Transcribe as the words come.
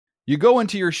You go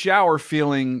into your shower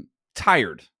feeling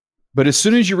tired, but as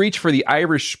soon as you reach for the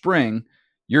Irish Spring,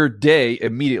 your day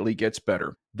immediately gets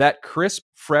better. That crisp,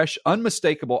 fresh,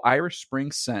 unmistakable Irish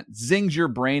Spring scent zings your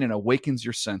brain and awakens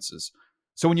your senses.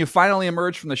 So when you finally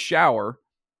emerge from the shower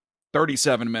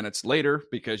 37 minutes later,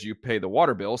 because you pay the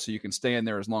water bill so you can stay in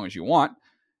there as long as you want,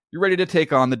 you're ready to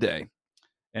take on the day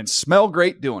and smell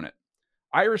great doing it.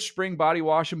 Irish Spring Body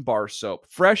Wash and Bar Soap.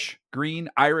 Fresh, green,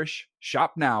 Irish.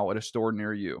 Shop now at a store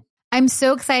near you. I'm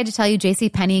so excited to tell you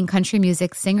JCPenney and country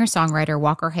music singer-songwriter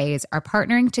Walker Hayes are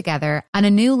partnering together on a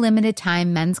new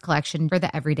limited-time men's collection for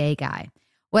the everyday guy.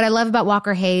 What I love about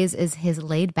Walker Hayes is his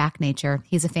laid-back nature.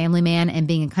 He's a family man, and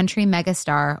being a country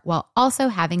megastar while also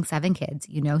having 7 kids,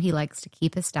 you know he likes to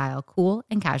keep his style cool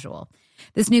and casual.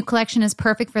 This new collection is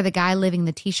perfect for the guy living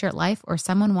the t-shirt life or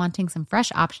someone wanting some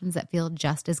fresh options that feel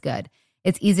just as good.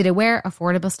 It's easy to wear,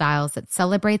 affordable styles that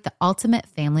celebrate the ultimate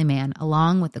family man,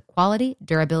 along with the quality,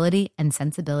 durability, and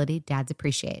sensibility dads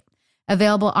appreciate.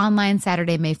 Available online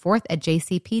Saturday, May 4th at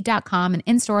jcp.com and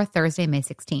in-store Thursday, May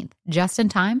 16th. Just in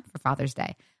time for Father's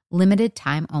Day. Limited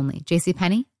time only.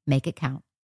 JCPenney, make it count.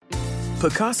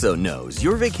 Pacaso knows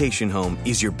your vacation home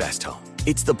is your best home.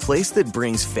 It's the place that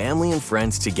brings family and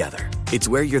friends together. It's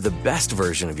where you're the best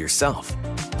version of yourself.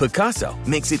 Pacaso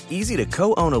makes it easy to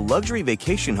co-own a luxury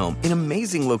vacation home in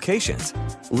amazing locations.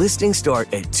 Listings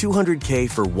start at $200K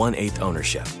for 1/8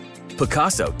 ownership.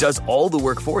 Pacaso does all the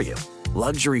work for you.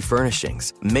 Luxury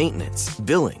furnishings, maintenance,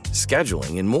 billing,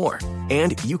 scheduling, and more.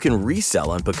 And you can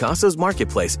resell on Pacaso's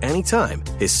marketplace anytime,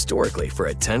 historically for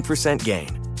a 10% gain.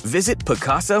 Visit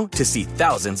Pacaso to see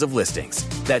thousands of listings.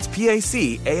 That's PACASO.com.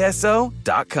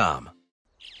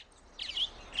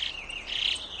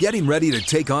 Getting ready to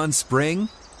take on spring?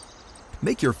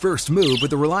 Make your first move with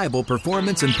the reliable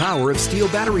performance and power of Steel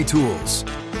battery tools.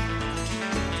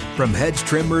 From hedge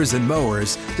trimmers and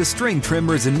mowers to string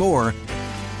trimmers and more,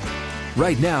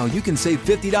 right now you can save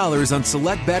 $50 on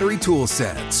select battery tool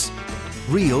sets.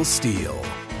 Real Steel.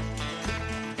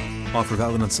 Offer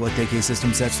valid on select AK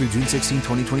system sets through June 16,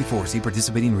 2024. See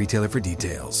participating retailer for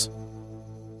details.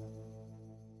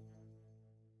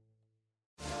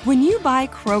 When you buy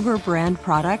Kroger brand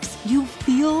products, you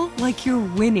feel like you're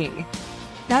winning.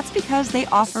 That's because they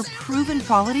offer proven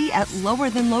quality at lower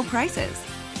than low prices.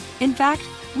 In fact,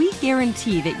 we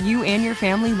guarantee that you and your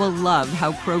family will love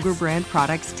how Kroger brand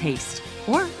products taste,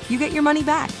 or you get your money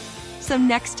back. So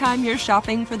next time you're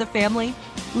shopping for the family,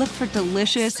 look for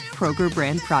delicious Kroger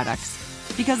brand products,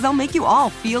 because they'll make you all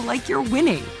feel like you're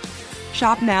winning.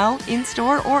 Shop now,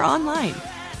 in-store, or online.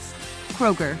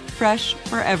 Kroger, fresh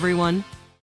for everyone.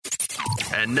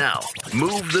 And now,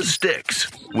 Move the Sticks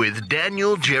with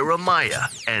Daniel Jeremiah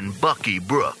and Bucky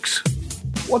Brooks.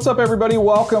 What's up, everybody?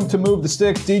 Welcome to Move the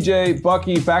Sticks. DJ,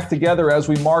 Bucky, back together as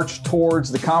we march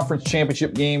towards the conference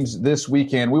championship games this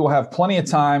weekend. We will have plenty of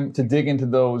time to dig into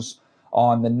those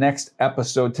on the next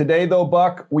episode. Today, though,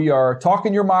 Buck, we are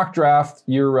talking your mock draft,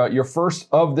 your first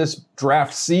of this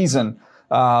draft season.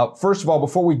 First of all,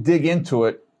 before we dig into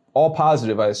it, all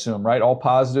positive, I assume, right? All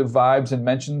positive vibes and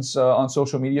mentions on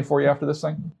social media for you after this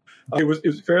thing? It was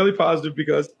fairly positive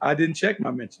because I didn't check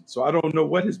my mentions, so I don't know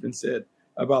what has been said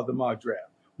about the mock draft.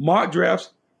 Mock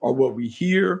drafts are what we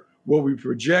hear, what we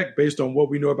project based on what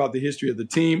we know about the history of the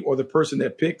team or the person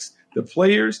that picks the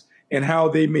players and how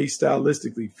they may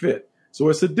stylistically fit. So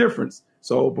it's a difference.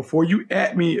 So before you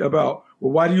at me about,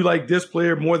 well, why do you like this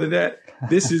player more than that?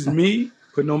 This is me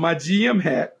putting on my GM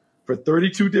hat for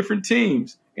 32 different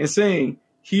teams and saying,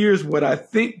 here's what I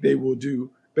think they will do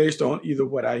based on either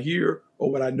what I hear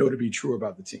or what I know to be true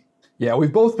about the team. Yeah,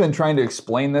 we've both been trying to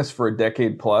explain this for a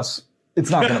decade plus. It's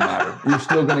not going to matter. You're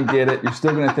still going to get it. You're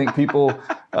still going to think people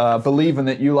believing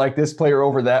that you like this player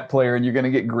over that player, and you're going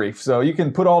to get grief. So you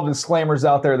can put all the disclaimers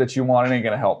out there that you want. It ain't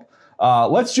going to help.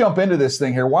 Let's jump into this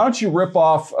thing here. Why don't you rip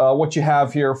off what you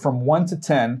have here from 1 to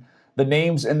 10, the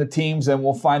names and the teams, and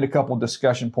we'll find a couple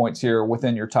discussion points here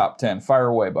within your top 10. Fire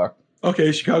away, Buck.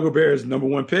 Okay, Chicago Bears number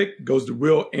 1 pick goes to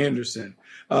Will Anderson.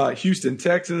 Houston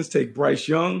Texans take Bryce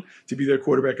Young to be their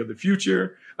quarterback of the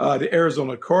future. The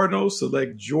Arizona Cardinals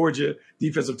select Georgia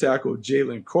defensive tackle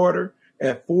Jalen Carter.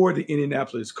 At 4, the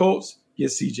Indianapolis Colts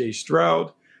get C.J.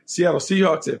 Stroud. Seattle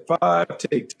Seahawks at 5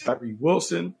 take Tyree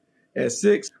Wilson. At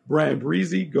 6, Brian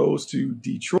Breezy goes to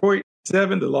Detroit.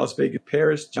 7, the Las Vegas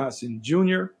Paris Johnson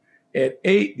Jr. At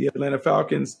 8, the Atlanta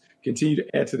Falcons continue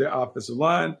to add to their offensive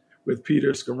line with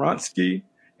Peter Skoronski.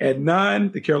 At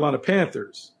 9, the Carolina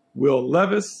Panthers, Will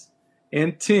Levis.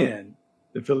 And 10,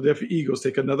 the Philadelphia Eagles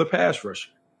take another pass rusher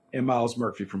and Miles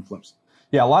Murphy from Clemson.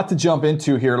 Yeah, a lot to jump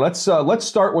into here. Let's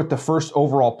start with the first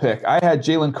overall pick. I had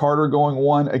Jalen Carter going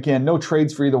 1. Again, no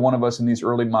trades for either one of us in these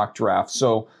early mock drafts.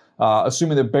 So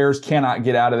assuming the Bears cannot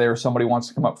get out of there, somebody wants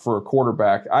to come up for a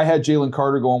quarterback. I had Jalen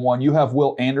Carter going 1. You have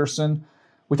Will Anderson.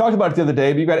 We talked about it the other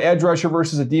day, but you've got edge rusher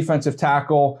versus a defensive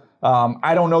tackle.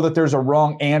 I don't know that there's a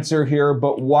wrong answer here,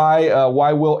 but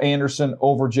why Will Anderson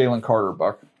over Jalen Carter,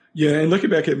 Buck? Yeah, and looking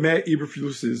back at Matt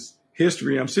Eberflus's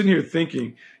history, I'm sitting here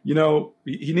thinking,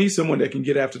 he needs someone that can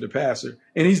get after the passer.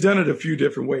 And he's done it a few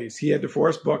different ways. He had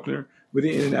DeForest Buckner with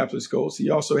the Indianapolis Colts. He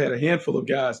also had a handful of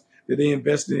guys that they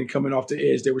invested in coming off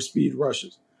the edge. They were speed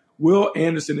rushers. Will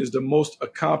Anderson is the most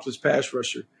accomplished pass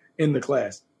rusher in the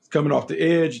class. He's coming off the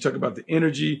edge. You talk about the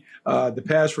energy, the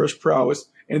pass rush prowess,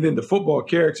 and then the football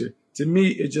character. To me,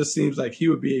 it just seems like he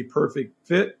would be a perfect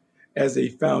fit as a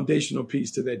foundational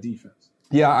piece to that defense.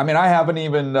 Yeah, I mean, I haven't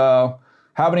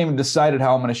even decided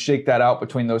how I'm going to shake that out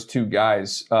between those two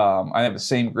guys. I have the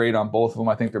same grade on both of them.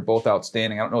 I think they're both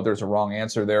outstanding. I don't know if there's a wrong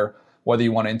answer there, whether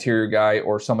you want an interior guy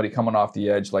or somebody coming off the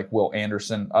edge like Will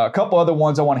Anderson. A couple other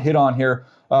ones I want to hit on here.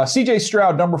 C.J.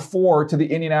 Stroud, number 4 to the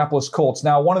Indianapolis Colts.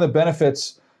 Now, one of the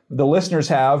benefits the listeners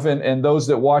have and those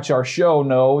that watch our show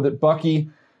know that Bucky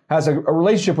has a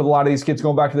relationship with a lot of these kids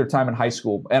going back to their time in high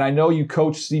school. And I know you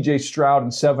coached C.J. Stroud in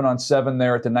 7-on-7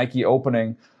 there at the Nike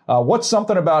opening. What's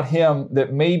something about him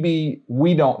that maybe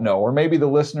we don't know, or maybe the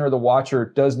listener or the watcher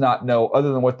does not know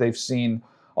other than what they've seen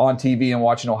on TV and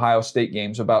watching Ohio State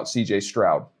games about C.J.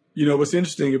 Stroud? What's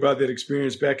interesting about that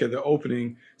experience back at the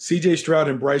opening, C.J. Stroud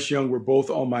and Bryce Young were both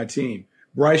on my team.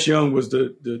 Bryce Young was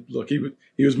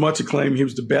he was much acclaimed. He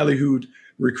was the ballyhooed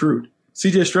recruit.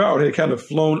 C.J. Stroud had kind of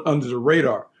flown under the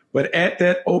radar. But at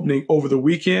that opening over the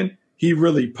weekend, he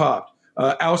really popped.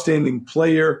 Outstanding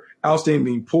player,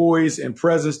 outstanding poise and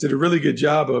presence, did a really good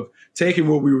job of taking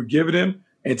what we were giving him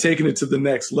and taking it to the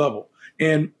next level.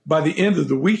 And by the end of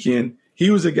the weekend, he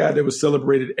was a guy that was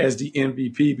celebrated as the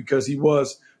MVP because he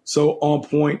was so on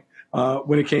point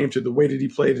when it came to the way that he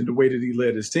played and the way that he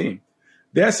led his team.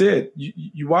 That said,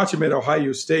 you watch him at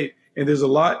Ohio State, and there's a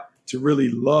lot to really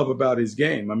love about his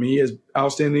game. I mean, he has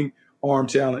outstanding arm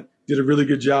talent, did a really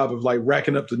good job of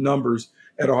racking up the numbers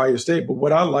at Ohio State. But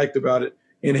what I liked about it,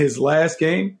 in his last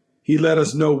game, he let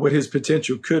us know what his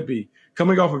potential could be.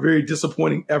 Coming off a very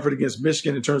disappointing effort against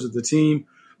Michigan in terms of the team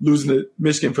losing to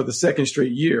Michigan for the second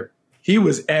straight year, he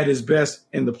was at his best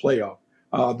in the playoff.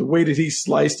 The way that he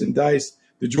sliced and diced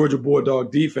the Georgia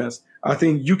Bulldog defense, I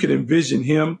think you could envision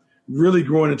him really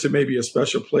growing into maybe a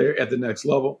special player at the next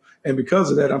level. And because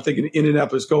of that, I'm thinking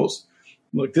Indianapolis Colts.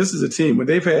 Look, this is a team, when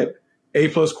they've had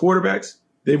A-plus quarterbacks,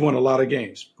 they've won a lot of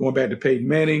games. Going back to Peyton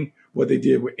Manning, what they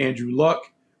did with Andrew Luck.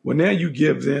 Well, now you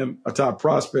give them a top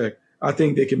prospect, I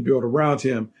think they can build around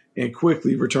him and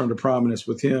quickly return to prominence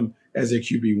with him as a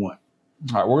QB1.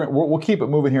 All right, we'll keep it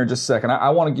moving here in just a second. I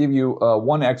want to give you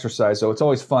one exercise, though. It's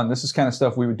always fun. This is kind of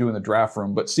stuff we would do in the draft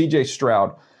room. But C.J.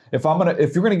 Stroud, if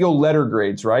you're gonna go letter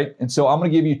grades, right? And so I'm gonna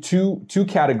give you two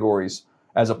categories,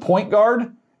 as a point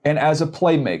guard and as a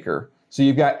playmaker. So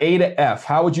you've got A to F.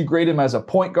 How would you grade him as a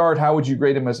point guard? How would you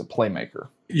grade him as a playmaker?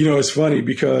 It's funny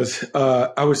because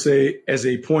I would say as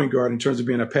a point guard, in terms of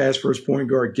being a pass first point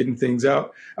guard, getting things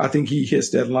out, I think he hits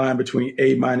that line between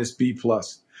A minus B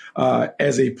plus.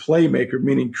 As a playmaker,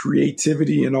 meaning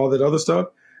creativity and all that other stuff,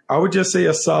 I would just say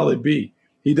a solid B.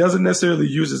 He doesn't necessarily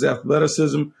use his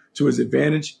athleticism to his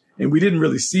advantage, and we didn't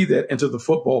really see that until the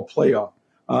football playoff.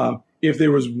 If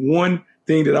there was one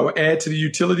thing that I would add to the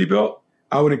utility belt,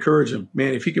 I would encourage him,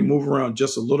 man, if he can move around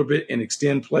just a little bit and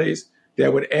extend plays,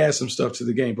 that would add some stuff to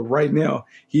the game. But right now,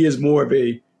 he is more of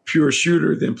a pure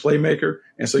shooter than playmaker.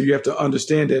 And so you have to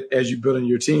understand that as you build in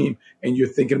your team and you're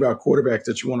thinking about quarterbacks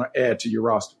that you want to add to your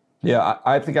roster. Yeah,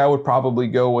 I think I would probably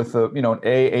go with an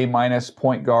A minus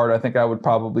point guard. I think I would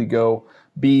probably go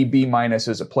B minus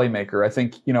as a playmaker. I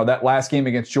think, that last game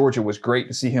against Georgia was great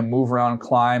to see him move around,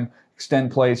 climb,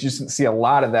 extend plays. You just didn't see a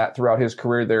lot of that throughout his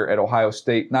career there at Ohio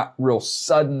State. Not real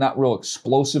sudden, not real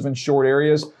explosive in short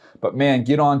areas. But, man,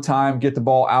 get on time, get the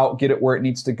ball out, get it where it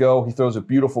needs to go. He throws a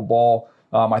beautiful ball.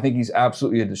 I think he's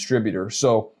absolutely a distributor.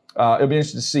 So it'll be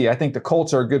interesting to see. I think the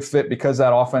Colts are a good fit because of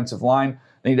that offensive line.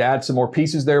 They need to add some more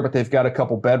pieces there, but they've got a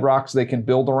couple bedrocks they can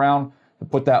build around to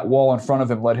put that wall in front of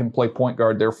him, let him play point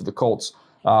guard there for the Colts.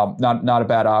 Not a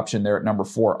bad option there at number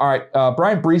 4. All right,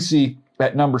 Brian Bresee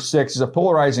at number 6 is a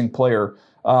polarizing player.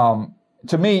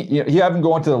 To me, you have him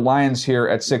going to the Lions here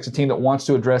at 6, a team that wants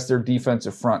to address their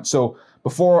defensive front. So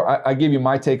before I give you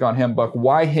my take on him, Buck,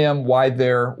 why him, why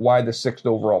the 6th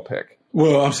overall pick?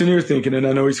 Well, I'm sitting here thinking, and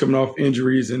I know he's coming off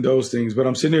injuries and those things, but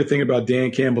I'm sitting here thinking about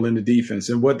Dan Campbell in the defense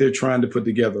and what they're trying to put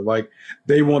together. Like,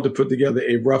 they want to put together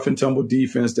a rough and tumble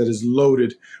defense that is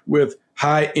loaded with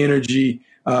high energy,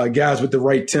 guys with the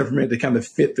right temperament that kind of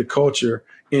fit the culture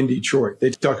in Detroit. They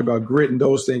talk about grit and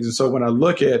those things. And so when I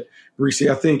look at Bresee,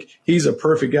 I think he's a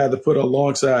perfect guy to put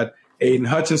alongside Aiden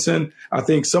Hutchinson. I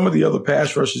think some of the other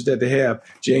pass rushers that they have,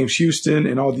 James Houston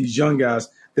and all these young guys,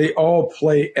 they all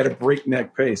play at a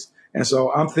breakneck pace. And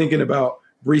so I'm thinking about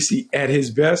Bresee at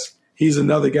his best. He's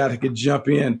another guy that could jump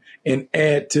in and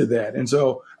add to that. And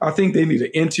so I think they need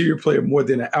an interior player more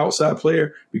than an outside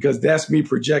player, because that's me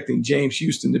projecting James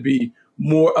Houston to be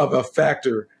more of a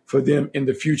factor for them in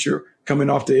the future coming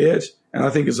off the edge. And I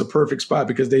think it's a perfect spot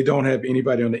because they don't have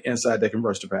anybody on the inside that can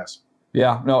rush the pass.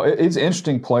 Yeah, no, it's an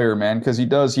interesting player, man, because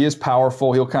he is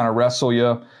powerful. He'll kind of wrestle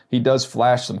you. He does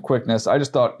flash some quickness. I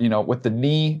just thought, with the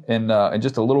knee and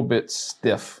just a little bit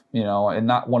stiff, and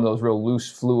not one of those real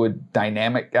loose, fluid,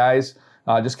 dynamic guys.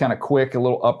 Just kind of quick, a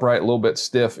little upright, a little bit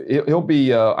stiff. He'll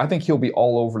be, I think he'll be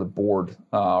all over the board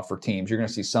for teams. You're going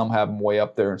to see some have him way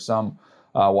up there and some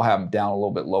will have him down a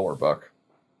little bit lower, Buck.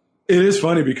 It is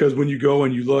funny because when you go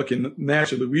and you look, and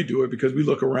naturally we do it because we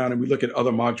look around and we look at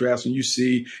other mock drafts and you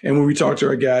see, and when we talk to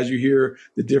our guys, you hear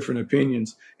the different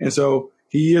opinions. And so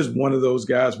he is one of those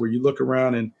guys where you look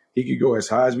around and he could go as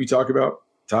high as we talk about,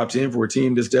 top 10 for a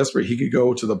team that's desperate. He could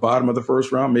go to the bottom of the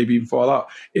first round, maybe even fall out.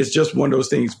 It's just one of those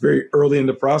things very early in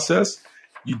the process.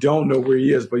 You don't know where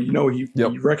he is, but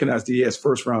you recognize that he has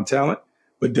first round talent,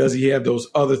 but does he have those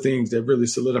other things that really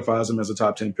solidifies him as a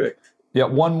top 10 pick? Yeah,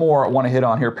 one more I want to hit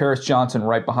on here. Paris Johnson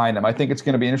right behind him. I think it's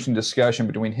going to be an interesting discussion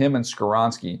between him and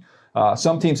Skoronski.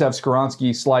 Some teams have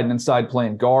Skoronski sliding inside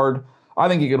playing guard. I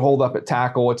think he could hold up at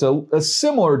tackle. It's a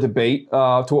similar debate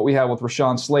to what we had with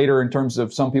Rashawn Slater in terms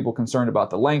of some people concerned about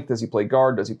the length. Does he play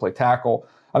guard? Does he play tackle?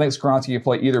 I think Skoronski can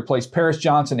play either place. Paris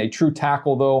Johnson, a true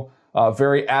tackle, though,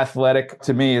 very athletic.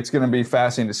 To me, it's going to be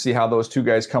fascinating to see how those two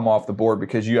guys come off the board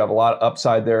because you have a lot of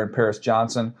upside there in Paris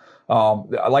Johnson.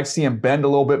 I like to see him bend a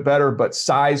little bit better, but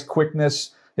size,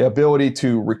 quickness, the ability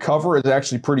to recover is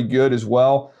actually pretty good as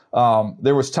well.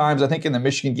 There was times, I think in the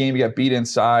Michigan game, he got beat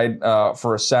inside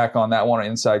for a sack on that one, an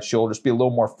inside shoulder. Just be a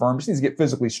little more firm. Just needs to get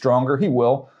physically stronger. He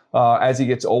will as he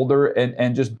gets older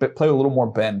and just play a little more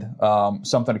bend.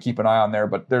 Something to keep an eye on there.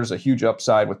 But there's a huge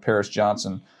upside with Paris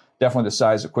Johnson. Definitely the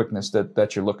size and quickness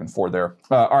that you're looking for there.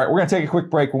 All right, we're going to take a quick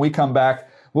break. When we come back,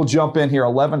 we'll jump in here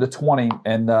 11 to 20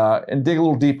 and dig a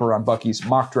little deeper on Bucky's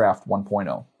Mock Draft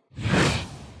 1.0.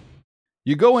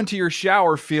 You go into your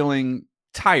shower feeling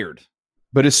tired,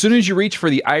 but as soon as you reach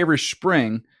for the Irish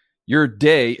Spring, your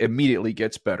day immediately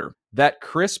gets better. That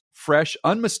crisp, fresh,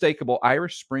 unmistakable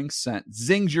Irish Spring scent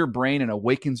zings your brain and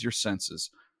awakens your senses.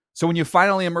 So when you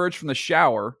finally emerge from the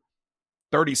shower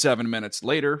 37 minutes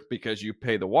later, because you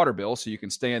pay the water bill so you can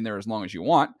stay in there as long as you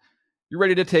want, you're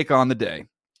ready to take on the day.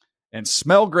 And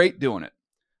smell great doing it.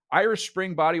 Irish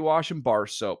Spring Body Wash and Bar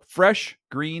Soap. Fresh,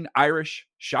 green, Irish.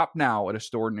 Shop now at a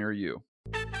store near you.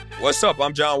 What's up?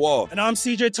 I'm John Wall. And I'm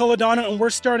CJ Toledano, and we're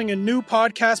starting a new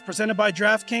podcast presented by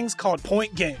DraftKings called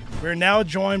Point Game. We're now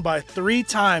joined by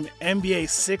three-time NBA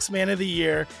Sixth Man of the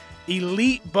Year,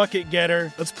 elite bucket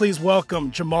getter. Let's please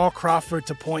welcome Jamal Crawford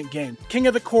to Point Game. King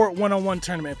of the Court one-on-one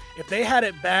tournament. If they had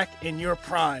it back in your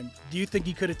prime, do you think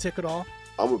you could have took it all?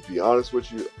 I'm going to be honest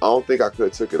with you. I don't think I could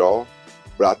have took it all,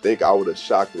 but I think I would have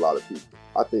shocked a lot of people.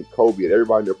 I think Kobe and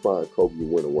everybody in their prime, Kobe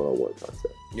would win a one-on-one contest.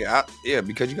 Yeah,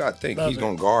 because you got to think he's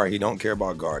going to guard. He don't care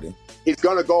about guarding. He's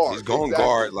going to guard. He's going to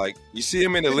guard. Like, you see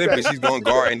him in the Olympics, he's going to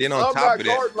guard. And then on top of that. I'm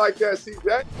not guarding like that,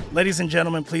 CJ. Ladies and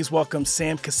gentlemen, please welcome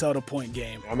Sam Cassell to Point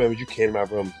Game. I remember you came in my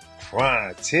room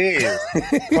prime 10.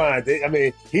 I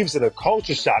mean, he was in a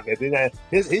culture shock. And then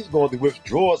he's going through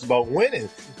withdrawals about winning.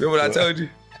 Remember what I told you?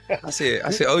 I said,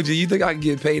 OG, you think I can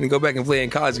get paid and go back and play in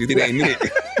college because it ain't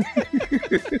it?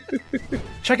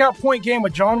 Check out Point Game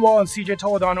with John Wall and CJ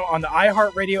Toledano on the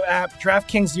iHeartRadio app,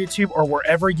 DraftKings YouTube, or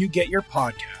wherever you get your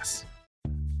podcasts.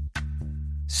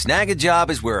 Snag a Job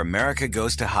is where America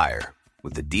goes to hire,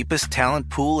 with the deepest talent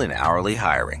pool in hourly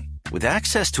hiring. With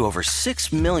access to over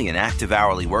 6 million active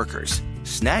hourly workers,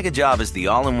 Snag a Job is the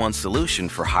all-in-one solution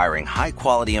for hiring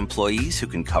high-quality employees who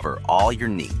can cover all your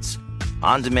needs.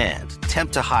 On demand,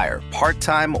 temp to hire,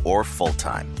 part-time or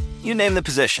full-time. You name the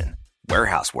position.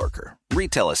 Warehouse worker,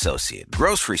 retail associate,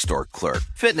 grocery store clerk,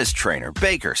 fitness trainer,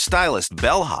 baker, stylist,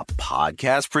 bellhop,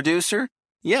 podcast producer.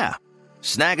 Yeah,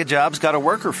 Snag a Job's got a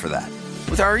worker for that.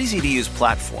 With our easy-to-use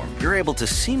platform, you're able to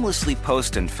seamlessly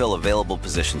post and fill available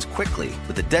positions quickly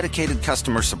with a dedicated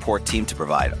customer support team to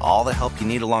provide all the help you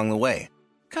need along the way.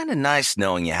 Kind of nice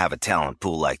knowing you have a talent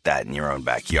pool like that in your own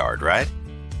backyard, right?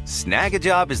 Snag a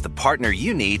Job is the partner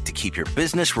you need to keep your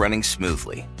business running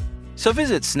smoothly. So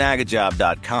visit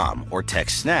snagajob.com or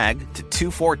text snag to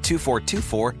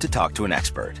 242424 to talk to an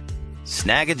expert.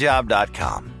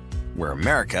 Snagajob.com, where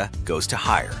America goes to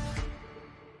hire.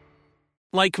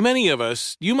 Like many of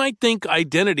us, you might think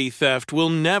identity theft will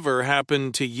never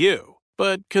happen to you.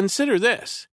 But consider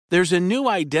this. There's a new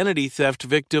identity theft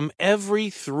victim every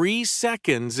 3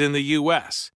 seconds in the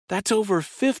U.S. That's over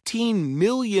 15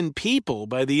 million people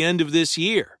by the end of this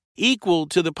year, equal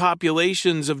to the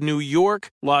populations of New York,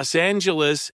 Los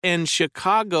Angeles, and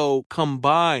Chicago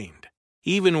combined.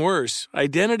 Even worse,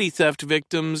 identity theft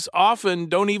victims often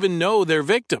don't even know they're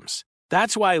victims.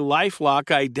 That's why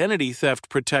LifeLock Identity Theft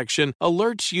Protection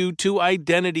alerts you to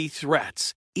identity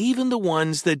threats, even the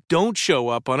ones that don't show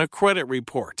up on a credit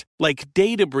report, like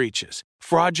data breaches,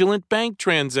 fraudulent bank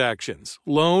transactions,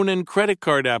 loan and credit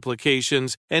card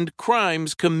applications, and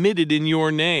crimes committed in your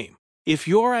name. If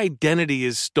your identity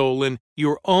is stolen,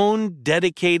 your own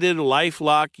dedicated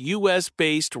LifeLock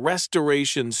U.S.-based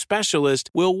restoration specialist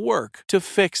will work to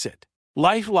fix it.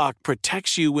 LifeLock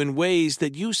protects you in ways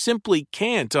that you simply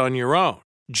can't on your own.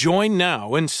 Join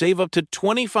now and save up to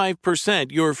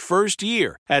 25% your first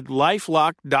year at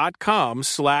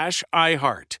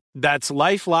LifeLock.com/iHeart. That's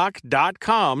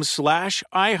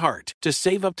LifeLock.com/iHeart to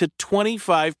save up to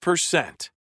 25%.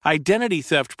 Identity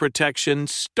theft protection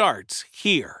starts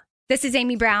here. This is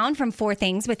Amy Brown from 4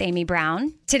 Things with Amy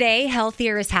Brown. Today,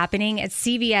 healthier is happening at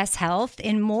CVS Health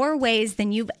in more ways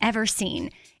than you've ever seen.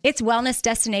 It's wellness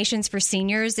destinations for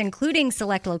seniors, including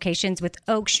select locations with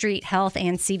Oak Street Health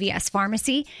and CVS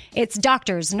Pharmacy. It's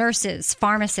doctors, nurses,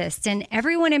 pharmacists, and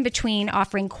everyone in between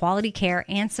offering quality care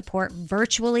and support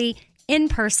virtually, in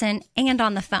person, and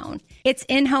on the phone. It's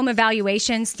in-home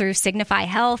evaluations through Signify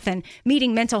Health and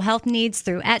meeting mental health needs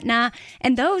through Aetna.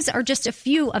 And those are just a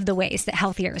few of the ways that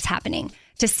healthier is happening.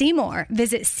 To see more,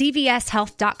 visit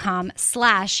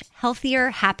cvshealth.com/healthier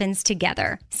happens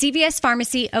together. CVS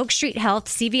Pharmacy, Oak Street Health,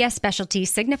 CVS Specialty,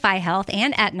 Signify Health,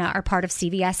 and Aetna are part of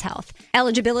CVS Health.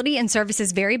 Eligibility and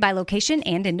services vary by location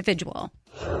and individual.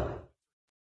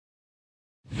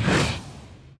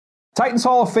 Titans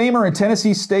Hall of Famer and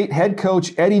Tennessee State head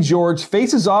coach Eddie George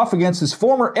faces off against his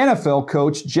former NFL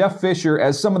coach Jeff Fisher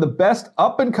as some of the best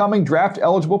up-and-coming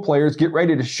draft-eligible players get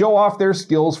ready to show off their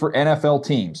skills for NFL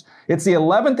teams. It's the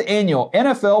 11th annual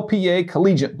NFLPA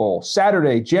Collegiate Bowl,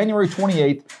 Saturday, January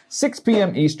 28th, 6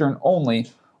 p.m. Eastern,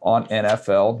 only on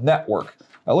NFL Network.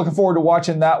 Looking forward to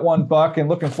watching that one, Buck, and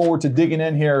looking forward to digging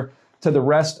in here to the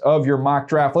rest of your mock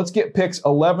draft. Let's get picks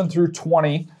 11 through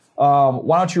 20.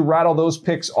 Why don't you rattle those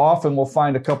picks off, and we'll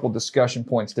find a couple discussion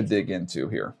points to dig into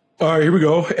here. All right, here we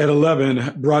go. At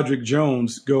 11, Broderick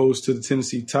Jones goes to the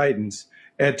Tennessee Titans.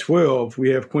 At 12, we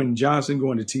have Quentin Johnson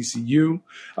going to TCU.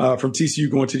 From TCU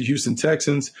going to the Houston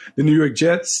Texans. The New York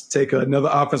Jets take another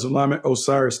offensive lineman,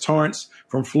 Osiris Torrance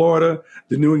from Florida.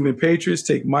 The New England Patriots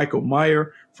take Michael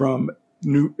Mayer from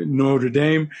Notre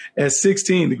Dame. At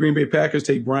 16, the Green Bay Packers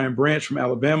take Brian Branch from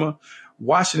Alabama.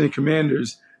 Washington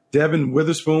Commanders, Devin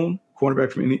Witherspoon,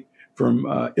 cornerback from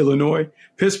Illinois.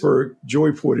 Pittsburgh,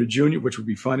 Joey Porter Jr., which would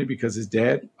be funny because his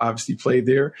dad obviously played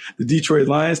there. The Detroit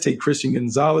Lions take Christian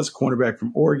Gonzalez, cornerback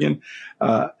from Oregon.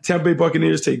 Tampa Bay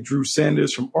Buccaneers take Drew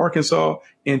Sanders from Arkansas.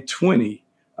 And 20,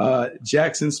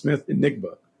 Jackson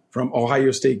Smith-Njigba from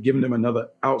Ohio State, giving them another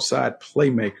outside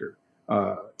playmaker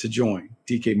to join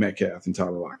DK Metcalf and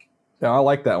Tyler Lockett. Yeah, I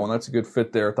like that one. That's a good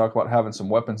fit there. Talk about having some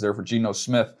weapons there for Geno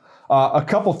Smith. A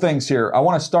couple things here. I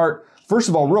want to start, first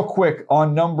of all, real quick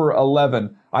on number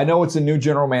 11. I know it's a new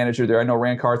general manager there. I know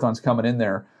Rand Carthon's coming in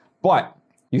there. But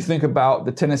you think about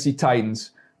the Tennessee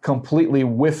Titans completely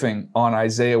whiffing on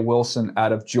Isaiah Wilson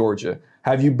out of Georgia.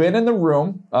 Have you been in the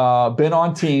room, been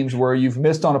on teams where you've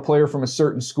missed on a player from a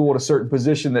certain school at a certain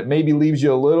position that maybe leaves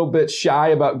you a little bit shy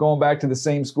about going back to the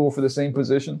same school for the same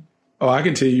position? Oh, I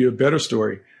can tell you a better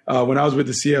story. When I was with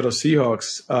the Seattle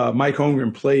Seahawks, Mike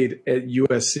Holmgren played at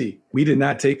USC. We did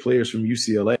not take players from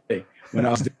UCLA when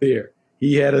I was there.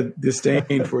 He had a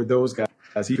disdain for those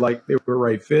guys. He liked they were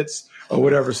right fits or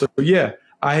whatever. So, yeah,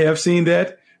 I have seen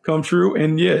that come true.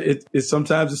 And, yeah, it's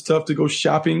sometimes it's tough to go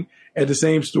shopping at the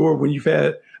same store when you've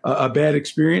had a bad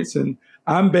experience. And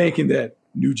I'm banking that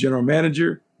new general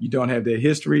manager, you don't have that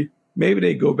history. Maybe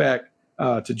they go back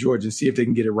to Georgia and see if they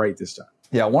can get it right this time.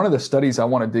 Yeah, one of the studies I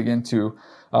want to dig into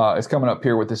is coming up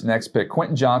here with this next pick.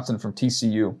 Quentin Johnson from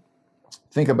TCU.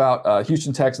 Think about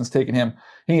Houston Texans taking him.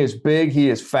 He is big. He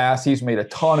is fast. He's made a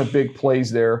ton of big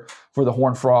plays there for the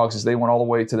Horned Frogs as they went all the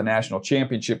way to the national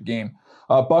championship game.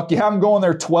 Buck, you have him going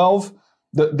there 12.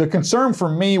 The concern for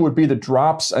me would be the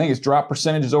drops. I think his drop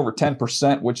percentage is over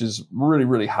 10%, which is really,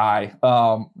 really high.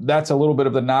 That's a little bit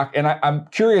of the knock. And I'm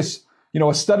curious,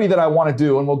 a study that I want to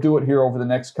do, and we'll do it here over the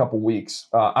next couple weeks.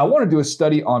 I want to do a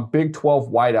study on Big 12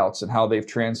 wideouts and how they've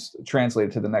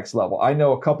translated to the next level. I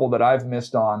know a couple that I've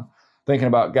missed on thinking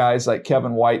about guys like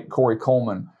Kevin White, Corey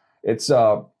Coleman. It's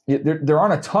there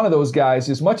aren't a ton of those guys.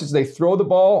 As much as they throw the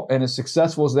ball and as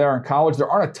successful as they are in college, there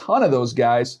aren't a ton of those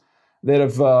guys that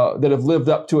have lived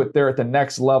up to it there at the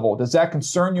next level. Does that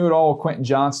concern you at all, Quentin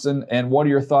Johnston? And what are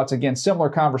your thoughts? Again, similar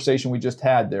conversation we just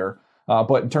had there,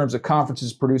 but in terms of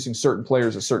conferences producing certain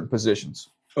players at certain positions.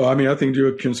 Oh, I mean, I think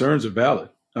your concerns are valid.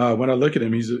 When I look at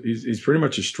him, he's pretty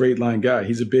much a straight line guy.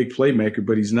 He's a big playmaker,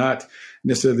 but he's not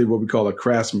necessarily what we call a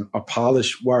craftsman, a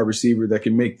polished wide receiver that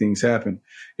can make things happen.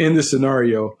 In this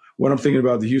scenario, what I'm thinking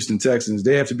about the Houston Texans,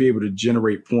 they have to be able to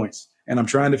generate points. And I'm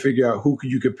trying to figure out who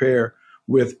you compare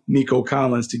with Nico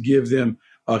Collins to give them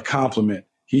a compliment.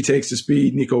 He takes the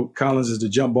speed. Nico Collins is the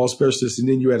jump ball specialist. And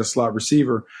then you add a slot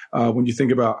receiver when you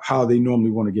think about how they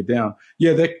normally want to get down.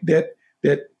 Yeah,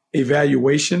 that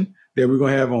evaluation that we're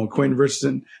going to have on Quentin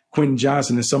Richardson, Quentin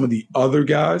Johnson, and some of the other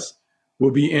guys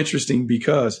will be interesting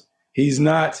because he's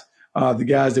not the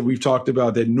guys that we've talked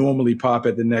about that normally pop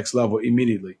at the next level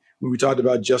immediately. When we talked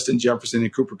about Justin Jefferson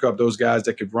and Cooper Kupp, those guys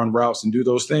that could run routes and do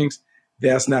those things,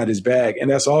 that's not his bag.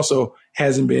 And that's also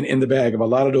hasn't been in the bag of a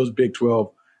lot of those Big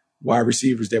 12 wide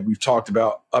receivers that we've talked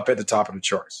about up at the top of the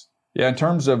charts. Yeah, in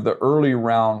terms of the early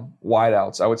round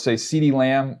wideouts, I would say CeeDee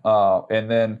Lamb, and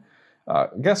then I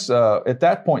guess at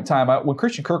that point in time, when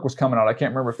Christian Kirk was coming out, I can't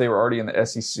remember if they were already in the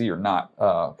SEC or not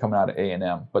coming out of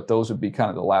A&M, but those would be kind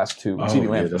of the last two. CeeDee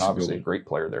Lamb's been obviously a great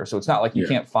player there, so it's not like you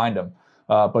can't find them,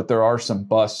 but there are some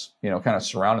busts, kind of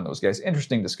surrounding those guys.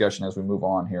 Interesting discussion as we move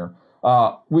on here.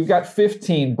 We've got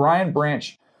 15. Brian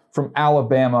Branch from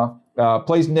Alabama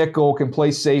plays nickel, can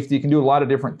play safety, can do a lot of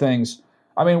different things.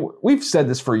 I mean, we've said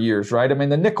this for years, right? I mean,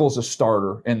 the nickel's a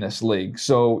starter in this league,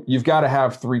 so you've got to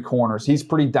have three corners. He's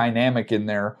pretty dynamic in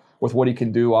there with what he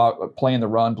can do, playing the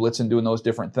run, blitzing, doing those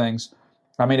different things.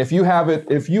 I mean, if you have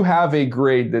a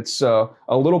grade that's a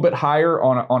little bit higher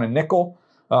on a nickel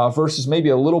versus maybe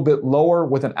a little bit lower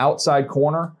with an outside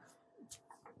corner,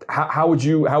 how would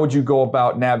you go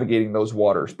about navigating those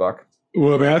waters, Buck?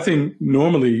 Well, I mean, I think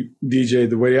normally, DJ,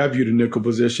 the way I view the nickel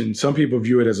position, some people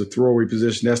view it as a throwaway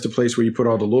position. That's the place where you put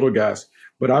all the little guys.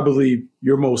 But I believe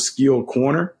your most skilled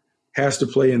corner has to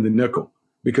play in the nickel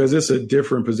because it's a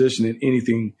different position than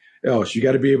anything else. You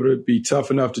got to be able to be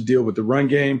tough enough to deal with the run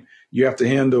game. You have to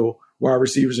handle wide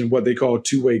receivers in what they call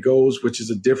two-way goals, which is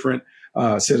a different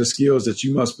set of skills that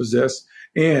you must possess.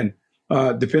 And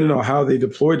depending on how they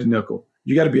deploy the nickel,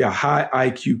 you got to be a high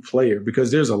IQ player because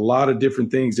there's a lot of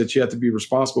different things that you have to be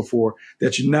responsible for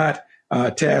that you're not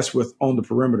tasked with on the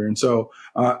perimeter. And so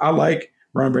I like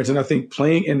Brian Branch, and I think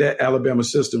playing in that Alabama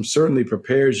system certainly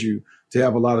prepares you to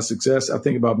have a lot of success. I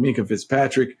think about Minkah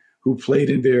Fitzpatrick, who played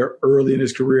in there early in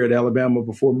his career at Alabama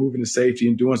before moving to safety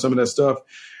and doing some of that stuff.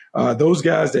 Those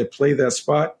guys that play that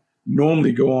spot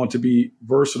normally go on to be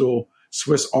versatile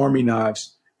Swiss Army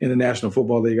knives in the National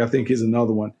Football League. I think he's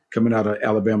another one coming out of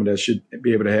Alabama that should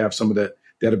be able to have some of that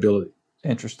ability.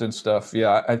 Interesting stuff.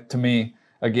 Yeah, to me,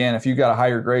 again, if you got a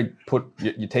higher grade,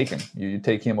 you take him. You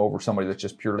take him over somebody that's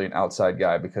just purely an outside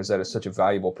guy because that is such a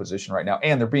valuable position right now.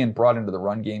 And they're being brought into the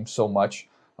run game so much.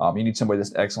 You need somebody that's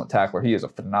an excellent tackler. He is a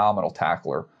phenomenal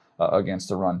tackler against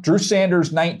the run. Drew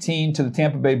Sanders, 19 to the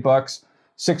Tampa Bay Bucks,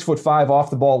 6'5"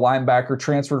 off the ball linebacker,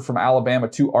 transferred from Alabama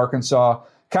to Arkansas.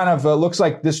 Kind of looks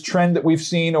like this trend that we've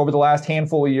seen over the last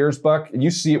handful of years, Buck. You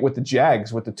see it with the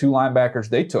Jags, with the two linebackers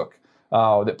they took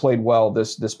that played well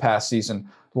this past season.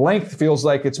 Length feels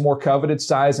like it's more coveted,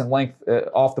 size and length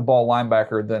off the ball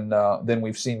linebacker than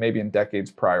we've seen maybe in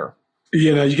decades prior.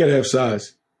 You got to have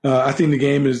size. I think the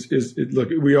game is look,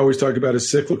 we always talk about it's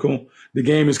cyclical. The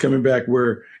game is coming back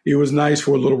where it was nice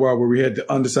for a little while where we had the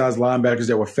undersized linebackers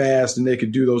that were fast and they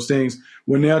could do those things.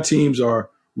 When now teams are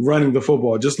running the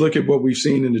football. Just look at what we've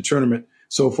seen in the tournament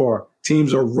so far.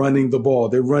 Teams are running the ball.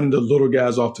 They're running the little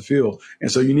guys off the field.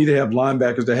 And so you need to have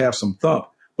linebackers that have some thump,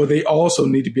 but they also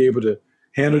need to be able to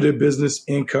handle their business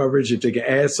in coverage. If they can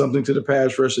add something to the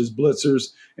pass rush as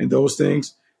blitzers and those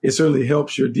things, it certainly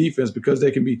helps your defense because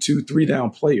they can be 2-3 down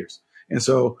players. And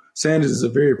so Sanders is a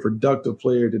very productive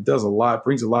player that does a lot,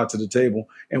 brings a lot to the table.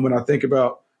 And when I think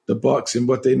about the Bucs and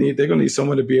what they need, they're going to need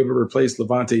someone to be able to replace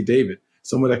Levante David,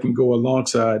 someone that can go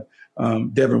alongside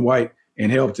Devin White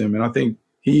and help them. And I think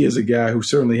he is a guy who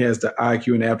certainly has the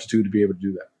IQ and aptitude to be able to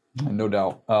do that. No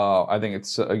doubt. I think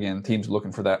it's, again, teams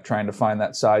looking for that, trying to find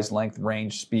that size, length,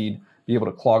 range, speed, be able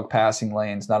to clog passing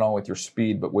lanes, not only with your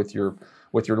speed, but with your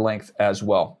length as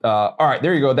well. All right,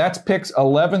 there you go. That's picks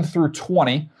 11 through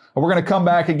 20. We're going to come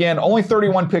back again. Only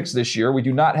 31 picks this year. We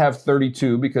do not have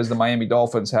 32 because the Miami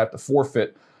Dolphins have to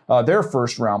forfeit their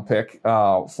first-round pick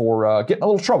for getting a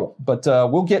little trouble. But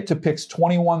we'll get to picks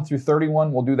 21 through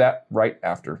 31. We'll do that right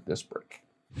after this break.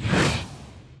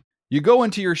 You go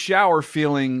into your shower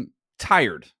feeling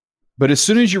tired, but as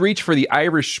soon as you reach for the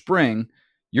Irish Spring,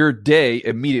 your day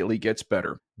immediately gets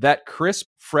better. That crisp,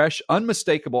 fresh,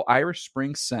 unmistakable Irish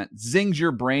Spring scent zings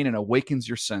your brain and awakens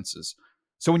your senses.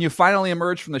 So when you finally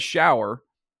emerge from the shower,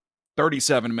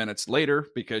 37 minutes later,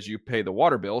 because you pay the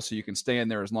water bill so you can stay in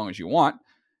there as long as you want,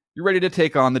 you're ready to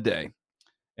take on the day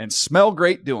and smell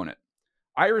great doing it.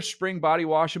 Irish Spring Body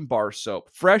Wash and Bar Soap.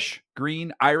 Fresh,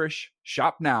 green, Irish.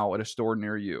 Shop now at a store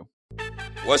near you.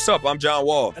 What's up? I'm John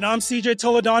Wall. And I'm CJ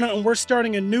Toledano, and we're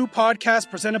starting a new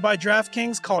podcast presented by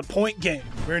DraftKings called Point Game.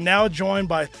 We're now joined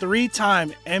by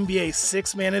three-time NBA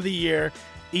Sixth Man of the Year,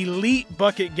 elite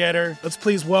bucket getter. Let's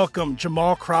please welcome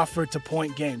Jamal Crawford to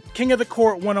Point Game. King of the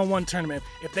Court one-on-one tournament.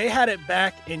 If they had it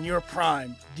back in your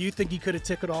prime, do you think you could have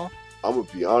took it all? I'm going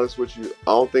to be honest with you.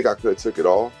 I don't think I could have took it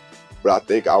all, but I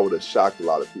think I would have shocked a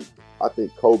lot of people. I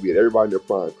think Kobe and everybody in their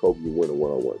prime, Kobe would win a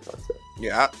one-on-one contest.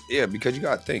 Yeah, because you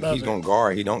got to think. He's going to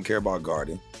guard. He don't care about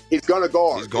guarding. He's going to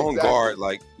guard. He's going to guard.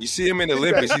 Like, you see him in the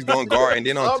Olympics, he's going to guard. And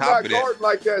then on top of that. I'm not guarding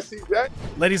like that, CJ.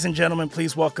 Ladies and gentlemen,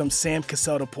 please welcome Sam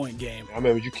Cassell to Point Game. I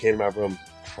remember you came to my room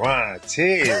crying,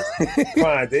 tears.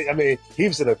 Crying. I mean, he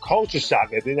was in a culture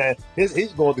shock. And then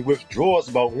he's going through withdrawals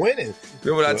about winning.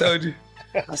 Remember what I told you?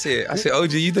 I said,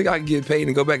 OG, you think I can get paid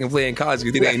and go back and play in college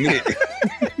because it ain't it?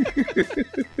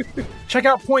 Check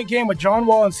out Point Game with John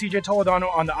Wall and CJ Toledano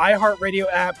on the iHeartRadio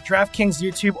app, DraftKings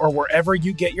YouTube, or wherever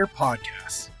you get your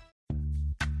podcasts.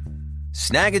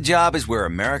 Snag a Job is where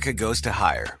America goes to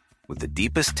hire, with the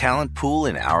deepest talent pool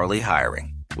in hourly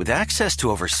hiring. With access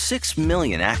to over 6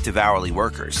 million active hourly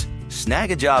workers,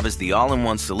 Snag a Job is the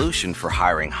all-in-one solution for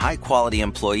hiring high-quality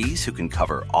employees who can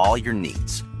cover all your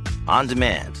needs. On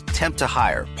demand, temp to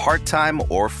hire, part-time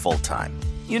or full-time.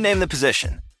 You name the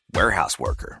position. Warehouse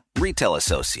worker, retail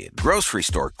associate, grocery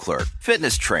store clerk,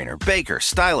 fitness trainer, baker,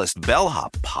 stylist,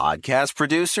 bellhop, podcast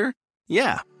producer.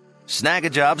 Yeah, Snag a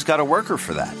Job's got a worker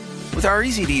for that. With our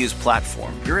easy-to-use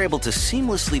platform, you're able to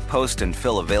seamlessly post and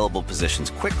fill available positions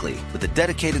quickly with a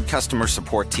dedicated customer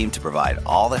support team to provide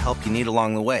all the help you need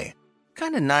along the way.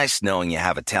 Kind of nice knowing you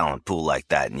have a talent pool like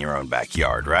that in your own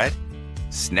backyard, right?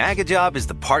 Snag a Job is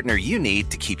the partner you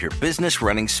need to keep your business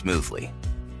running smoothly.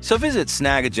 So visit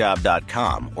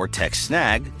snagajob.com or text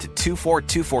snag to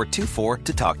 242424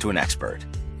 to talk to an expert.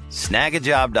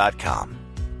 Snagajob.com,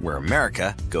 where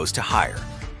America goes to hire.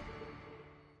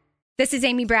 This is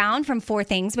Amy Brown from Four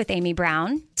Things with Amy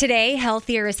Brown. Today,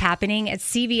 healthier is happening at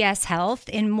CVS Health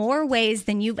in more ways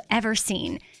than you've ever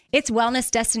seen. It's wellness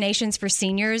destinations for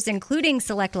seniors, including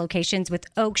select locations with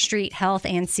Oak Street Health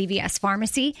and CVS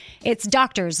Pharmacy. It's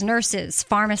doctors, nurses,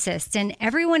 pharmacists, and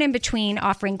everyone in between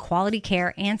offering quality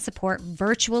care and support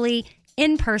virtually,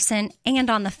 in person, and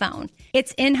on the phone.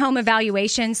 It's in-home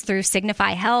evaluations through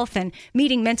Signify Health and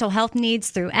meeting mental health needs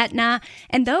through Aetna.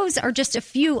 And those are just a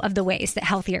few of the ways that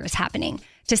healthier is happening.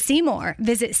 To see more,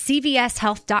 visit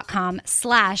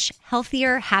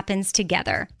cvshealth.com/healthier happens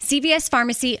together. CVS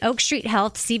Pharmacy, Oak Street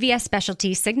Health, CVS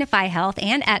Specialty, Signify Health,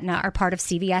 and Aetna are part of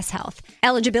CVS Health.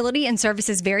 Eligibility and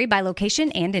services vary by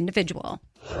location and individual.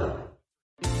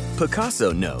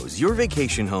 Pacaso knows your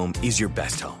vacation home is your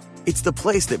best home. It's the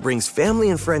place that brings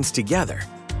family and friends together.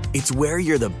 It's where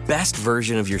you're the best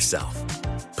version of yourself.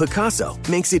 Pacaso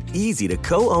makes it easy to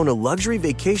co-own a luxury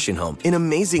vacation home in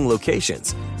amazing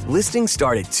locations. Listings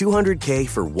start at $200K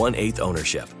for 1/8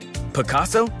 ownership.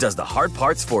 Pacaso does the hard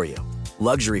parts for you.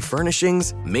 Luxury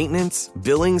furnishings, maintenance,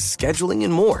 billings, scheduling,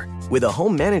 and more. With a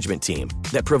home management team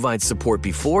that provides support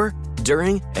before,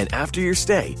 during, and after your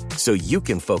stay, so you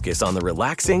can focus on the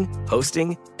relaxing,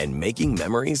 hosting, and making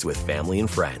memories with family and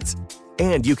friends.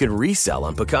 And you can resell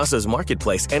on Pacaso's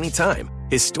marketplace anytime,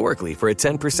 historically for a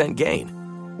 10% gain.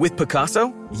 With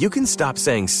Pacaso, you can stop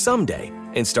saying someday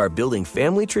and start building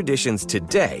family traditions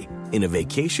today in a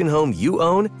vacation home you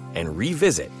own and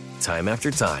revisit time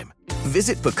after time.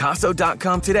 Visit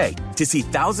Pacaso.com today to see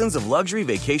thousands of luxury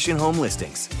vacation home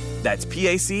listings. That's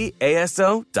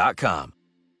PACASO.com.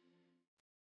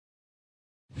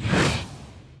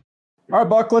 All right,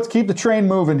 Buck, let's keep the train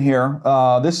moving here.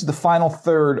 This is the final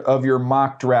third of your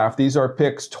mock draft. These are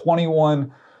picks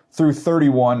 21 through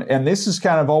 31, and this is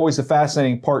kind of always a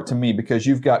fascinating part to me because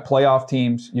you've got playoff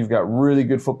teams, you've got really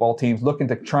good football teams looking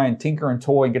to try and tinker and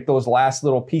toy and get those last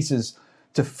little pieces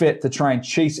to fit to try and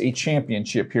chase a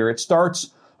championship here. It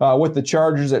starts with the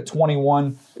Chargers at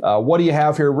 21. What do you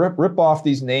have here? Rip off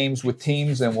these names with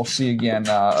teams, and we'll see again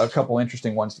a couple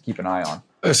interesting ones to keep an eye on.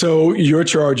 So your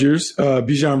Chargers,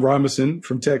 Bijan Robinson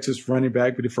from Texas, running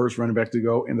back, be the first running back to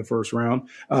go in the first round.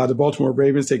 The Baltimore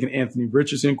Ravens taking Anthony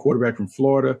Richardson, quarterback from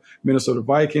Florida. Minnesota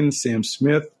Vikings, Sam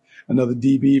Smith. another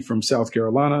DB from South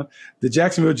Carolina. The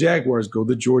Jacksonville Jaguars go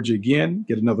to Georgia again,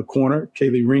 get another corner,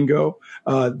 Kaylee Ringo.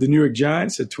 The New York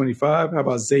Giants at 25. How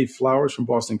about Zay Flowers from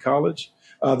Boston College?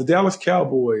 The Dallas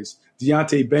Cowboys,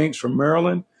 Deonte Banks from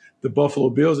Maryland. The Buffalo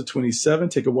Bills at 27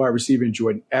 take a wide receiver in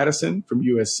Jordan Addison from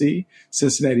USC.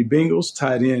 Cincinnati Bengals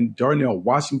tied in Darnell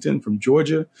Washington from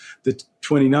Georgia. The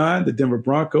 29, the Denver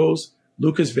Broncos,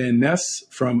 Lucas Van Ness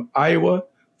from Iowa.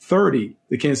 30,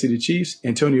 the Kansas City Chiefs,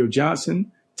 Antonio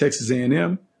Johnson, Texas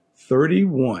A&M.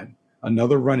 31,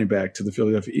 another running back to the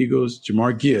Philadelphia Eagles,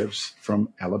 Jamar Gibbs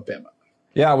from Alabama.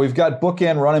 Yeah, we've got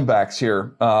bookend running backs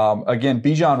here. Again,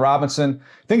 Bijan Robinson.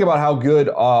 Think about how good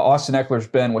Austin Eckler's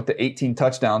been with the 18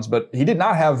 touchdowns, but he did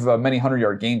not have many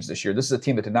 100-yard games this year. This is a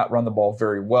team that did not run the ball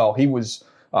very well. He was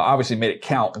obviously made it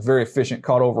count, very efficient,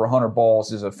 caught over 100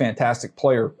 balls, is a fantastic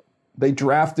player. They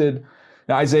drafted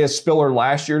Isaiah Spiller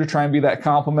last year to try and be that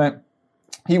complement.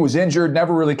 He was injured,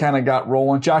 never really kind of got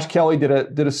rolling. Josh Kelly did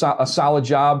a solid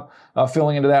job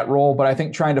filling into that role, but I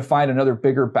think trying to find another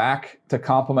bigger back to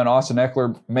complement Austin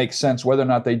Eckler makes sense, whether or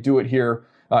not they do it here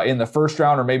in the first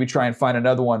round or maybe try and find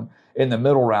another one in the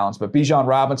middle rounds. But Bijan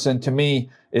Robinson, to me,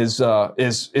 is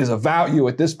a value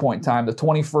at this point in time. The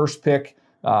 21st pick,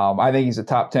 I think he's a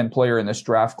top 10 player in this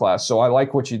draft class. So I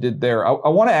like what you did there. I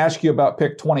want to ask you about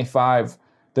pick 25,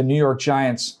 the New York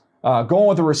Giants. Going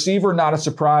with a receiver, not a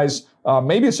surprise.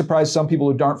 Maybe a surprise some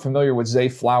people who aren't familiar with Zay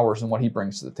Flowers and what he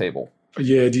brings to the table.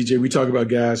 Yeah, DJ, we talk about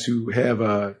guys who have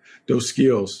those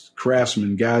skills,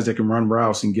 craftsmen, guys that can run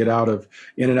routes and get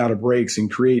in and out of breaks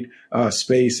and create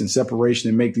space and separation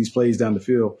and make these plays down the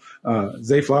field.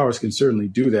 Zay Flowers can certainly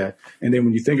do that. And then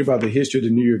when you think about the history of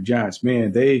the New York Giants,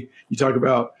 man, you talk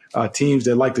about teams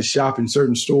that like to shop in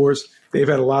certain stores. They've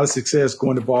had a lot of success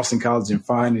going to Boston College and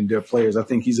finding their players. I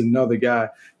think he's another guy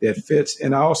that fits.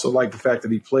 And I also like the fact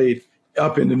that he played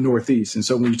up in the Northeast. And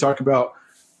so when you talk about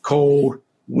cold,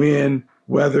 wind,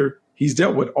 weather, he's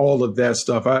dealt with all of that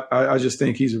stuff. I just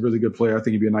think he's a really good player. I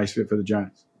think he'd be a nice fit for the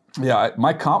Giants. Yeah,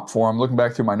 my comp for him, looking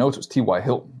back through my notes, was T.Y.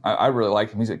 Hilton. I really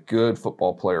like him. He's a good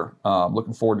football player.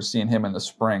 Looking forward to seeing him in the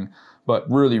spring, but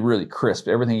really, really crisp.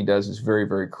 Everything he does is very,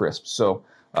 very crisp. So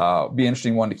be an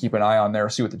interesting one to keep an eye on there,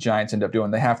 see what the Giants end up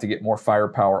doing. They have to get more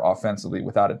firepower offensively,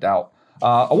 without a doubt.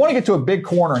 I want to get to a big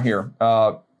corner here.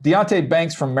 Deonte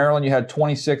Banks from Maryland, you had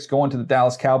 26 going to the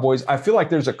Dallas Cowboys. I feel like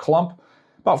there's a clump,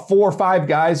 about 4 or 5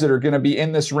 guys that are going to be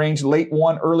in this range, late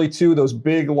 1, early 2, those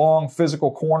big, long, physical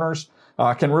corners.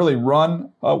 Can really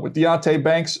run with Deonte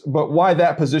Banks. But why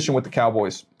that position with the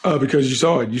Cowboys? Because you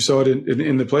saw it. You saw it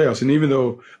in the playoffs. And even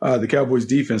though the Cowboys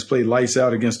defense played lights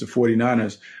out against the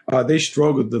 49ers, they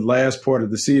struggled the last part of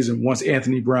the season once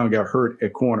Anthony Brown got hurt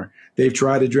at corner. They've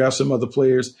tried to draft some other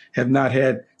players, have not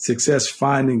had success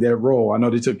finding that role. I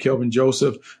know they took Kelvin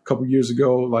Joseph a couple years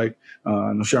ago, like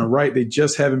Noshawn Wright. They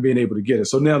just haven't been able to get it.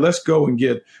 So now let's go and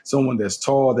get someone that's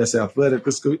tall, that's athletic.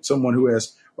 Let's go someone who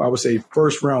has, I would say,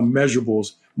 first-round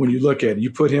measurables when you look at it.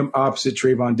 You put him opposite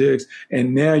Trayvon Diggs,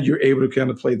 and now you're able to kind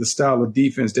of play the style of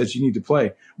defense that you need to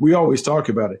play. We always talk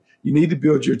about it. You need to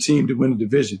build your team to win the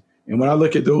division. And when I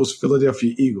look at those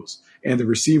Philadelphia Eagles and the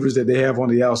receivers that they have on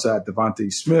the outside,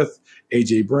 Devontae Smith,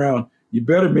 A.J. Brown, you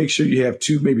better make sure you have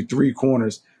 2, maybe 3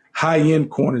 corners,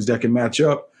 high-end corners that can match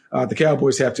up. The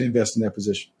Cowboys have to invest in that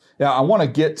position. Yeah, I want to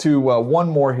get to one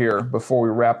more here before we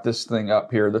wrap this thing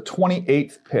up here. The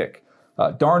 28th pick.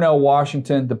 Darnell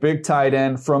Washington, the big tight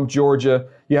end from Georgia.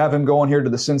 You have him going here to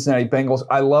the Cincinnati Bengals.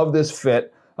 I love this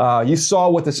fit. You saw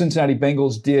what the Cincinnati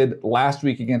Bengals did last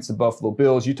week against the Buffalo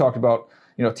Bills. You talked about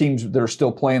teams that are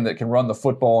still playing that can run the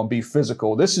football and be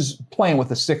physical. This is playing with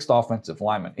the 6th offensive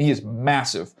lineman. He is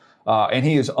massive, and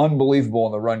he is unbelievable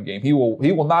in the run game. He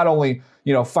will not only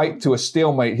fight to a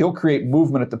stalemate. He'll create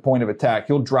movement at the point of attack.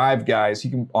 He'll drive guys.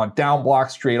 He can on down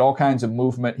blocks create all kinds of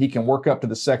movement. He can work up to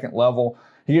the second level.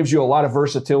 He gives you a lot of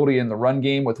versatility in the run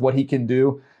game with what he can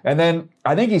do. And then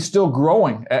I think he's still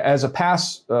growing as a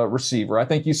pass receiver. I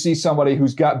think you see somebody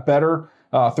who's got better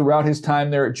throughout his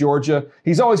time there at Georgia.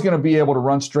 He's always going to be able to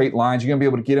run straight lines. You're going to be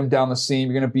able to get him down the seam.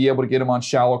 You're going to be able to get him on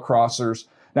shallow crossers.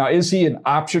 Now, is he an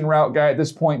option route guy at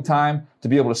this point in time to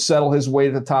be able to settle his way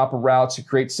to the top of routes to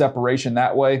create separation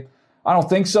that way? I don't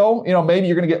think so. Maybe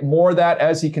you're going to get more of that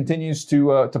as he continues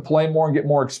to play more and get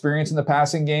more experience in the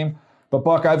passing game. But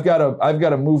Buck, I've got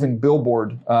a moving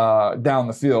billboard down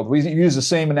the field. We used the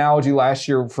same analogy last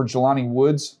year for Jelani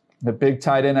Woods, the big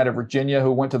tight end out of Virginia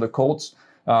who went to the Colts.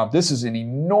 This is an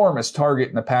enormous target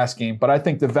in the pass game, but I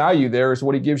think the value there is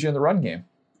what he gives you in the run game.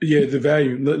 Yeah, the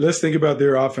value. Let's think about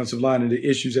their offensive line and the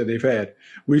issues that they've had.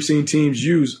 We've seen teams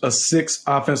use a 6th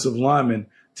offensive lineman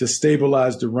to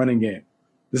stabilize the running game.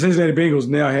 The Cincinnati Bengals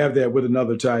now have that with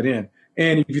another tight end.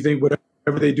 And if you think whatever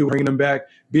they do, bringing them back,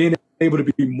 being able to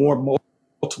be more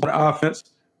multiple offense.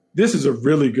 This is a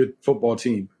really good football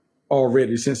team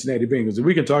already, Cincinnati Bengals. And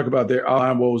we can talk about their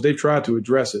line woes. They've tried to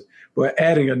address it. But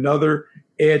adding another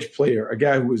edge player, a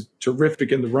guy who was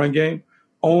terrific in the run game,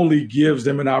 only gives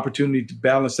them an opportunity to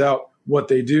balance out what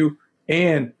they do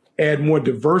and add more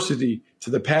diversity to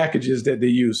the packages that they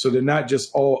use. So they're not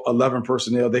just all 11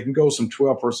 personnel. They can go some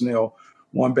 12 personnel,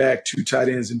 one back, two tight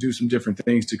ends, and do some different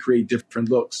things to create different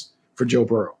looks for Joe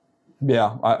Burrow.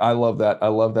 Yeah, I love that. I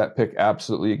love that pick.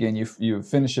 Absolutely. Again, you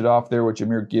finish it off there with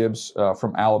Jahmyr Gibbs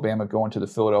from Alabama going to the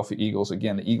Philadelphia Eagles.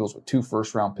 Again, the Eagles with 2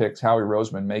 first-round picks. Howie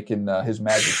Roseman making his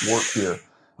magic work here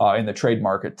in the trade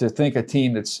market. To think a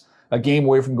team that's a game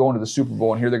away from going to the Super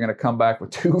Bowl, and here they're going to come back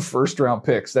with 2 first-round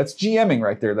picks. That's GMing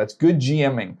right there. That's good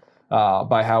GMing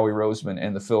by Howie Roseman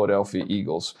and the Philadelphia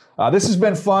Eagles. This has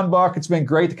been fun, Buck. It's been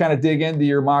great to kind of dig into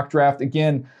your mock draft.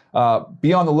 Again,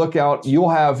 be on the lookout. You'll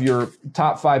have your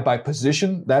top 5 by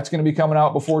position. That's going to be coming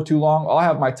out before too long. I'll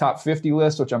have my top 50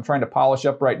 list, which I'm trying to polish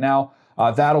up right now.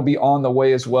 That'll be on the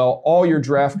way as well. All your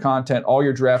draft content, all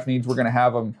your draft needs, we're going to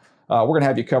have them. We're going to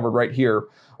have you covered right here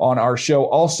on our show.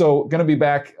 Also going to be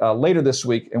back later this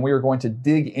week, and we are going to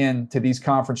dig into these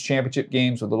conference championship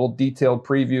games with a little detailed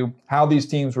preview, how these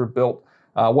teams were built,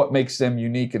 what makes them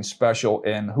unique and special,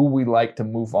 and who we like to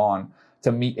move on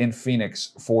to meet in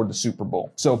Phoenix for the Super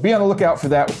Bowl. So be on the lookout for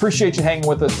that. We appreciate you hanging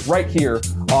with us right here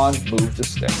on Move the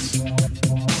Sticks.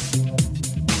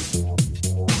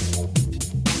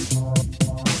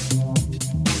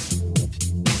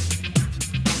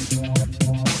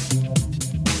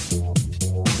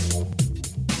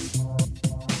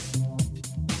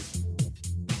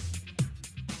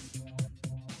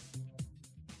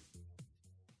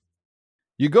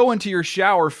 You go into your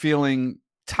shower feeling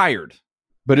tired,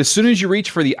 but as soon as you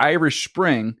reach for the Irish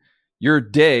Spring, your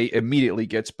day immediately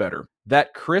gets better.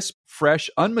 That crisp, fresh,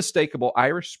 unmistakable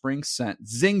Irish Spring scent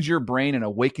zings your brain and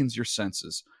awakens your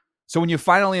senses. So when you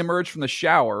finally emerge from the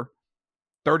shower,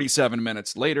 37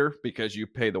 minutes later, because you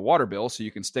pay the water bill so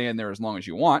you can stay in there as long as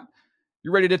you want,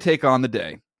 you're ready to take on the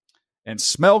day and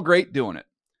smell great doing it.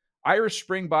 Irish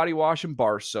Spring Body Wash and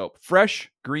Bar Soap. Fresh,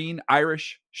 green,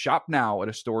 Irish. Shop now at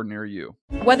a store near you.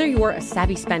 Whether you're a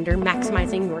savvy spender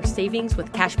maximizing your savings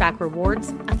with cashback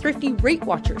rewards, a thrifty rate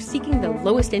watcher seeking the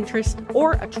lowest interest,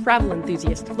 or a travel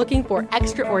enthusiast looking for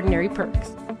extraordinary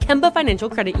perks, Kemba Financial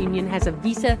Credit Union has a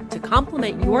visa to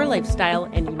complement your lifestyle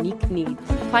and unique needs.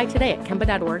 Apply today at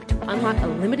Kemba.org to unlock a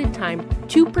limited time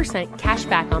 2% cash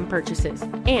back on purchases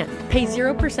and pay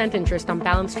 0% interest on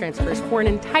balance transfers for an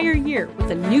entire year with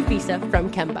a new visa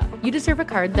from Kemba. You deserve a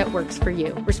card that works for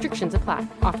you. Restrictions apply.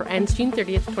 Offer ends June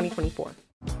 30th, 2024.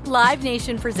 Live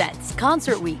Nation presents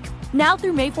Concert Week. Now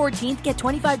through May 14th, get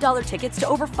 $25 tickets to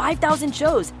over 5,000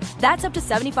 shows. That's up to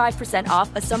 75%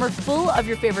 off a summer full of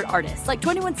your favorite artists like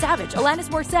 21 Savage, Alanis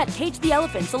Morissette, Cage the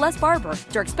Elephant, Celeste Barber,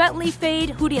 Dierks Bentley,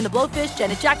 Fade, Hootie and the Blowfish,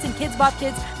 Janet Jackson, Kids Bop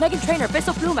Kids, Meghan Trainor,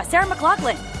 Peso Pluma, Sarah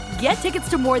McLachlan. Get tickets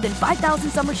to more than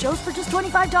 5,000 summer shows for just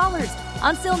 $25.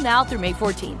 Until now through May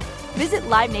 14th. Visit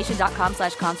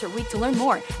LiveNation.com/Concert Week to learn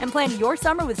more and plan your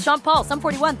summer with Sean Paul, Sum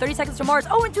 41, 30 Seconds to Mars,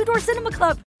 and Two Door Cinema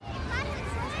Club.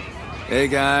 Hey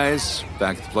guys,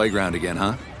 back at the playground again,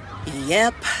 huh?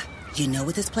 Yep. You know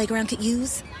what this playground could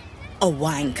use? A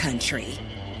wine country.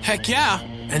 Heck yeah,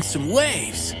 and some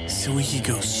waves so we could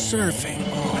go surfing.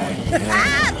 Oh,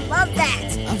 yeah. Love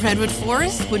that. A redwood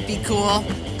forest would be cool.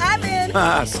 I'm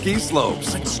in. Ski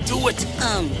slopes. Let's do it.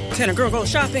 Can a girl go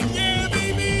shopping? Yeah,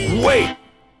 baby. Wait.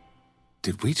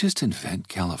 Did we just invent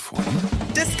California?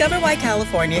 Discover why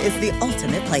California is the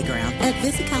ultimate playground at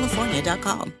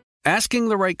visitcalifornia.com. Asking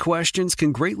the right questions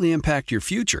can greatly impact your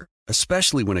future,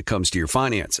 especially when it comes to your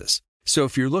finances. So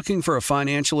if you're looking for a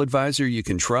financial advisor you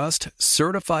can trust,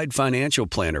 certified financial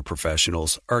planner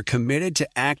professionals are committed to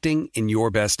acting in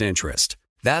your best interest.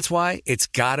 That's why it's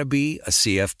got to be a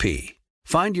CFP.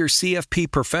 Find your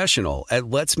CFP professional at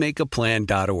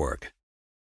letsmakeaplan.org.